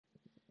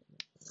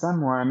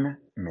Someone,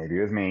 maybe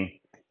it was me,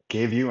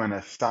 gave you an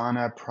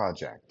Asana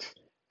project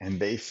and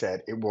they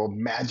said it will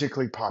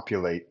magically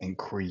populate and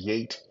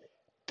create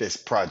this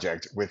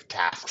project with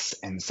tasks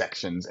and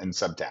sections and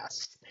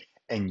subtasks.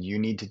 And you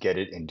need to get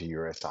it into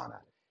your Asana.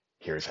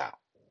 Here's how.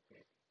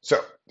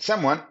 So,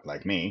 someone,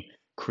 like me,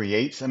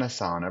 creates an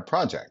Asana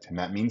project. And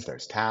that means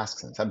there's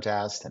tasks and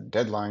subtasks and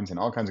deadlines and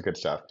all kinds of good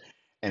stuff.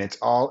 And it's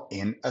all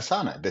in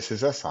Asana. This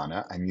is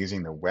Asana. I'm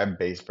using the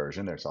web-based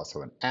version. There's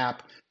also an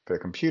app for the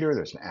computer.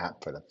 There's an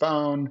app for the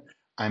phone.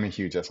 I'm a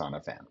huge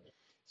Asana fan.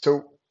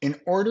 So in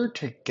order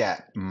to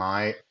get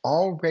my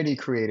already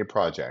created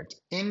project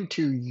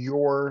into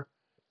your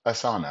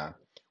Asana,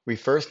 we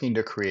first need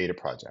to create a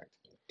project.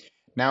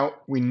 Now,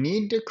 we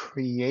need to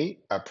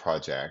create a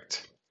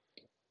project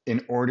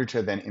in order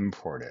to then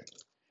import it.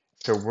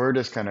 So we're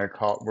going to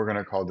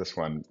call this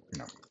one,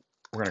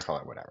 we're going to call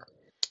it whatever.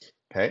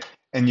 Okay.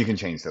 And you can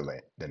change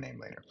the name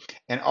later.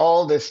 And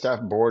all this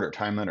stuff, board or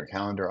timeline or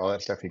calendar, all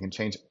that stuff, you can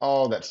change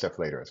all that stuff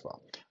later as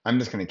well. I'm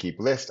just going to keep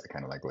list. I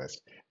kind of like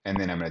list. And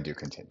then I'm going to do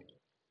continue.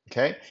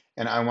 Okay.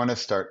 And I want to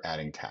start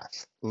adding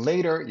tasks.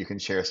 Later, you can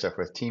share stuff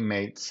with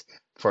teammates.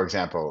 For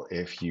example,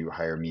 if you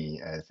hire me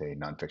as a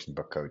nonfiction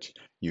book coach,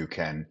 you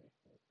can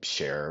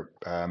share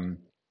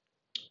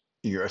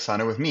your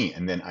Asana with me,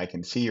 and then I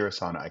can see your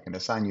Asana. I can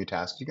assign you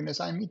tasks. You can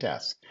assign me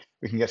tasks.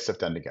 We can get stuff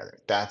done together.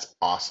 That's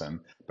awesome.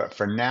 But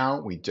for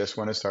now, we just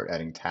want to start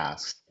adding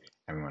tasks,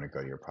 and we want to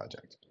go to your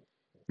project.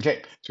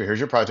 Okay, so here's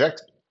your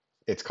project.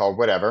 It's called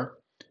whatever.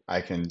 I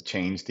can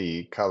change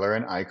the color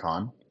and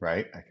icon,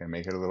 right? I can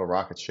make it a little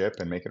rocket ship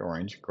and make it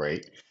orange.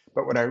 Great.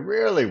 But what I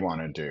really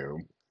want to do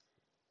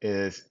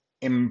is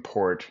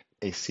import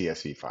a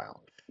CSV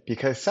file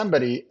because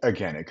somebody,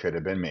 again, it could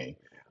have been me,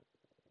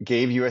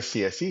 gave you a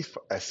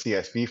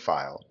CSV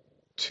file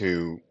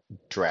to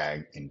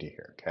drag into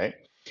here, okay?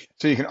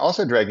 So you can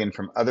also drag in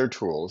from other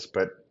tools,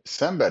 but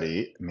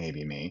somebody,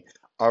 maybe me,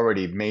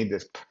 already made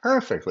this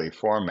perfectly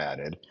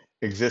formatted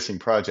existing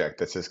project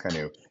that's just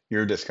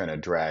you're just gonna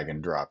drag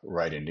and drop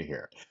right into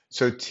here.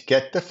 So to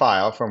get the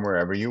file from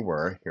wherever you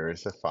were,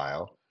 here's the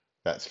file,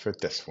 that's for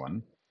this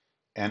one.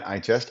 And I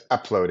just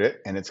upload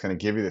it and it's gonna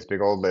give you this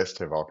big old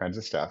list of all kinds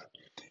of stuff.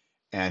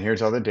 And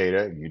here's all the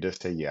data. You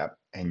just say yep,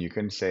 and you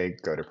can say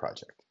go to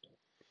project.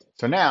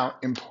 So now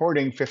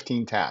importing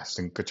 15 tasks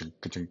and and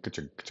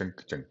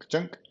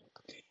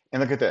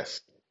look at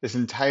this. This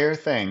entire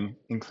thing,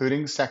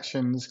 including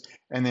sections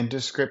and then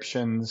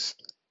descriptions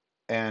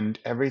and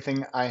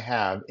everything I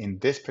have in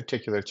this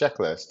particular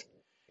checklist.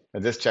 Now,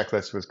 this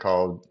checklist was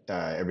called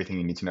Everything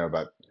You Need to Know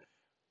About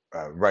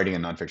Writing a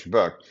Nonfiction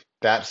Book.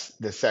 That's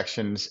the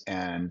sections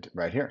and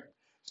right here.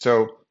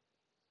 So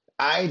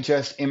I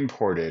just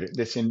imported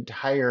this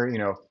entire,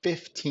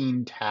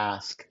 15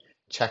 task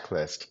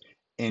checklist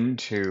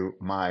into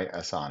my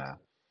Asana.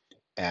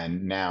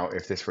 And now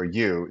if this were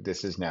you,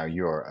 this is now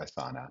your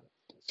Asana.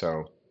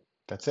 So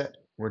that's it.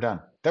 We're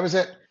done. That was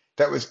it.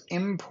 That was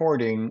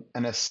importing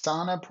an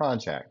Asana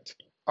project,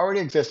 already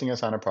existing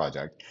Asana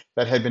project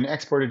that had been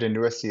exported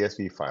into a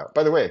CSV file.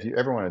 By the way, if you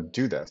ever want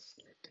to do this,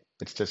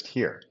 it's just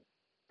here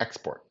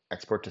export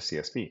to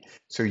CSV.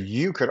 So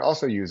you could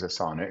also use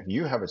Asana. If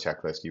you have a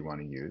checklist you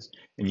want to use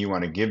and you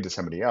want to give to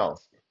somebody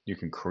else, you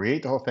can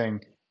create the whole thing,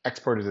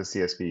 export it as a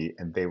CSV,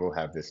 and they will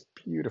have this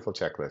beautiful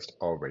checklist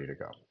all ready to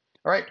go.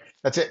 All right,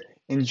 that's it.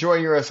 Enjoy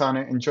your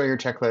Asana, enjoy your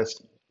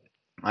checklist.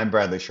 I'm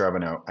Bradley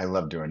Charbonneau. I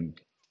love doing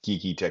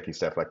geeky, techy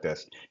stuff like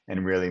this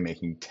and really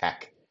making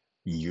tech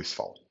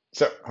useful.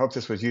 So hope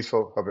this was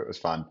useful. Hope it was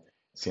fun.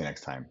 See you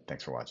next time.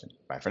 Thanks for watching.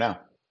 Bye for now.